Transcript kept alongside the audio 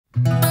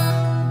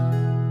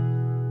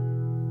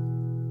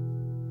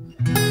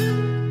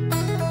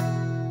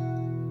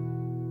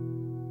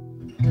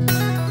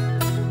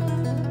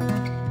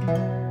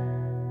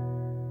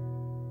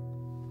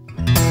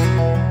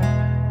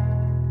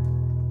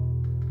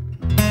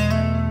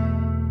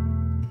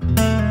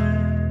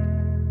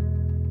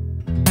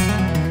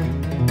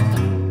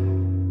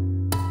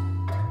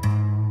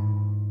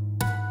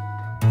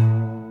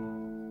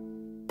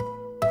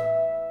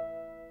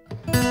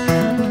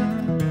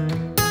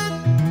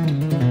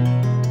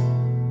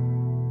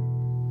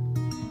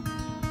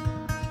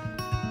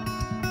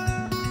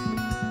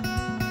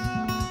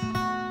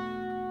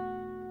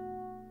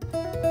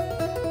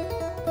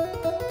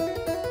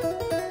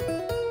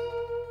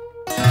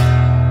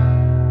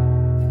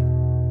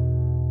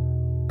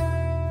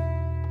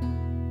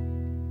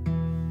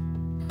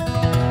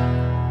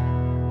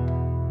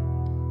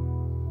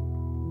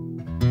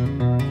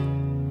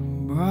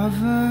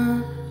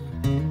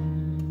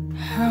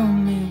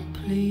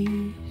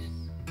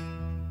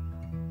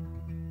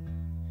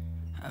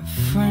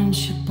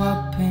Friendship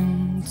up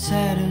in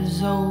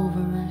tatters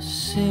over a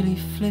silly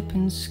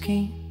flipping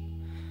scheme.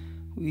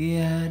 We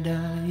had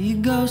our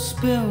ego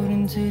spilled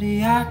into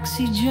the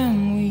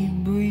oxygen we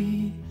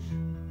breathe.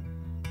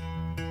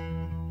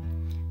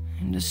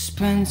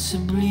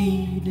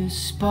 Indispensably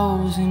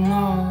disposing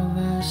of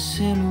our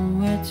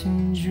silhouettes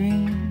and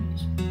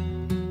dreams.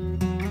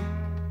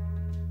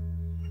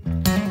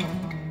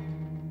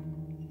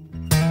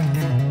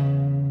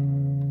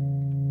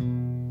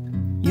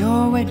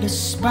 Your weightless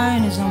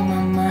spine is on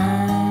my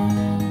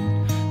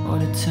mind all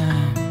the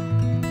time.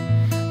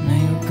 Now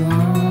you're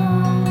gone.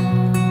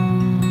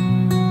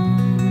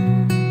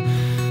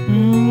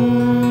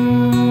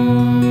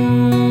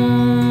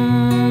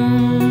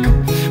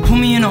 Put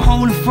me in a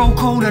hole and throw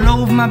cold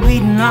all over my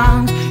beating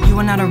lungs. You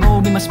are not a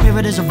robe, my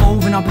spirit is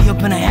evolving. I'll be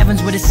up in the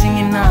heavens with the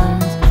singing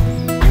nuns.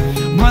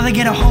 Brother,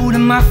 get a hold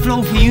of my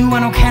flow. For you I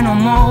don't care no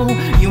more.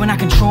 You are not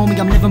control me,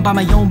 I'm living by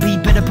my own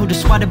beat. Better pull the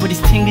sweater, but his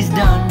thing is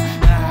done.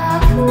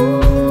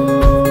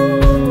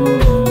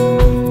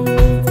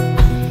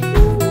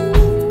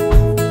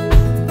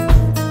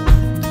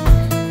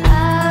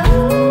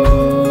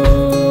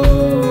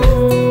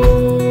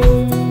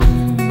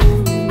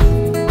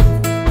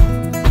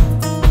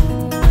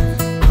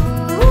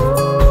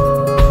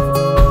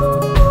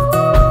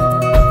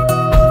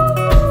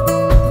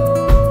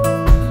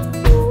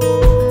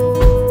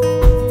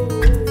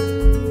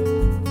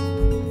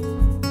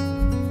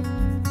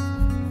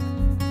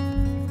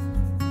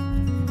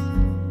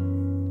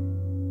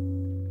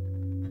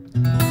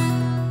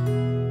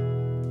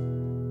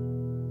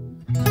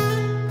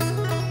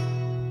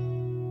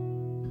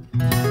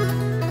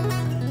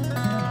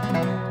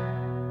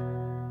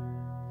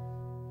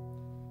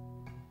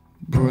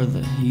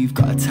 Brother, you've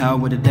got a tower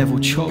where the devil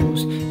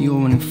chose. You're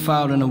running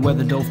foul on a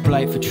weathered off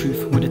blight for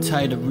truth. With a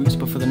tighter roots,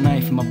 but for the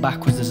knife in my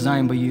back was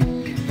designed by you.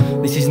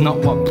 This is not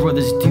what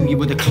brothers do. You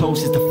were the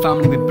closest to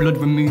family with blood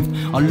removed.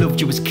 I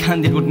loved you as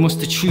candid, what must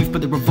the truth.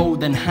 But the revolt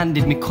then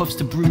handed me cuffs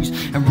to bruise.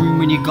 And room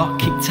when you got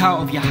kicked out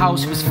of your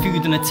house was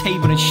food on a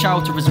table and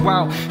shelter as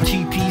well.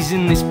 2 peas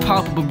in this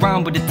palpable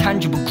round, but the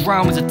tangible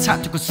ground was a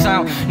tactical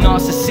sound.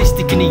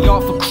 Narcissistic in the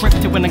art for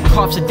crypto, when I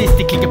carve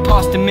sadistically your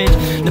past image.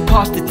 The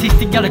past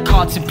statistic, yeah, the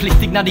card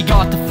simplistic. Now the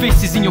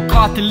artifice is in your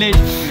cartilage.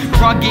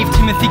 God gave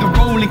Timothy a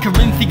role in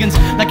Corinthians,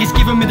 like he's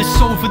given me the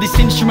soul for this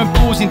instrument.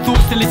 Pausing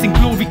thoughts to listen,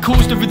 glory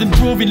calls the rhythm,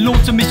 drawing law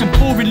to mission,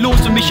 pouring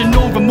laws to mission,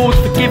 no remorse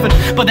forgiven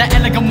by the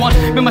elegant one.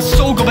 When my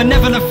soul got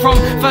benevolent from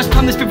first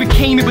time the spirit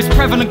came, it was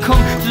prevalent.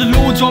 Come to the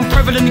Lord's own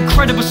prevalent,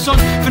 incredible son.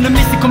 From the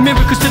mystical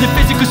miracles to the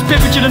physical,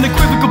 spiritual and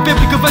equivocal,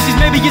 biblical verses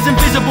maybe is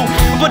invisible,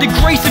 but the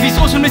grace of his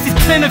awesomeness is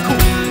clinical.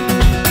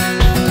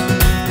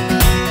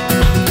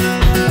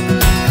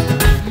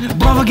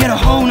 Brother, get a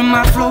hold of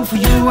my flow. For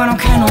you I don't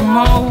care no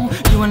more.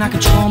 You are not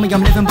control me,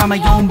 I'm living by my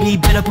own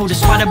beat. Better pull the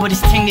sweater, but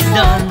this thing is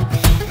done.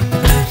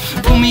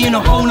 Put me in a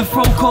hole and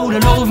throw cold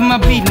all over my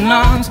beating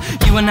lungs.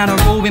 You are not a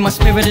robe, my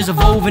spirit is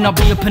evolving. I'll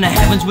be up in the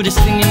heavens with the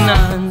singing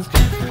nuns.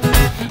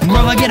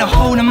 Brother, get a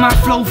hold of my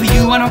flow. For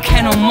you I don't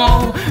care no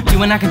more.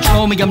 You are not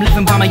control me, I'm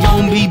living by my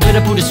own beat.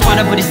 Better pull the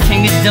sweater, but this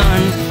thing is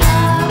done.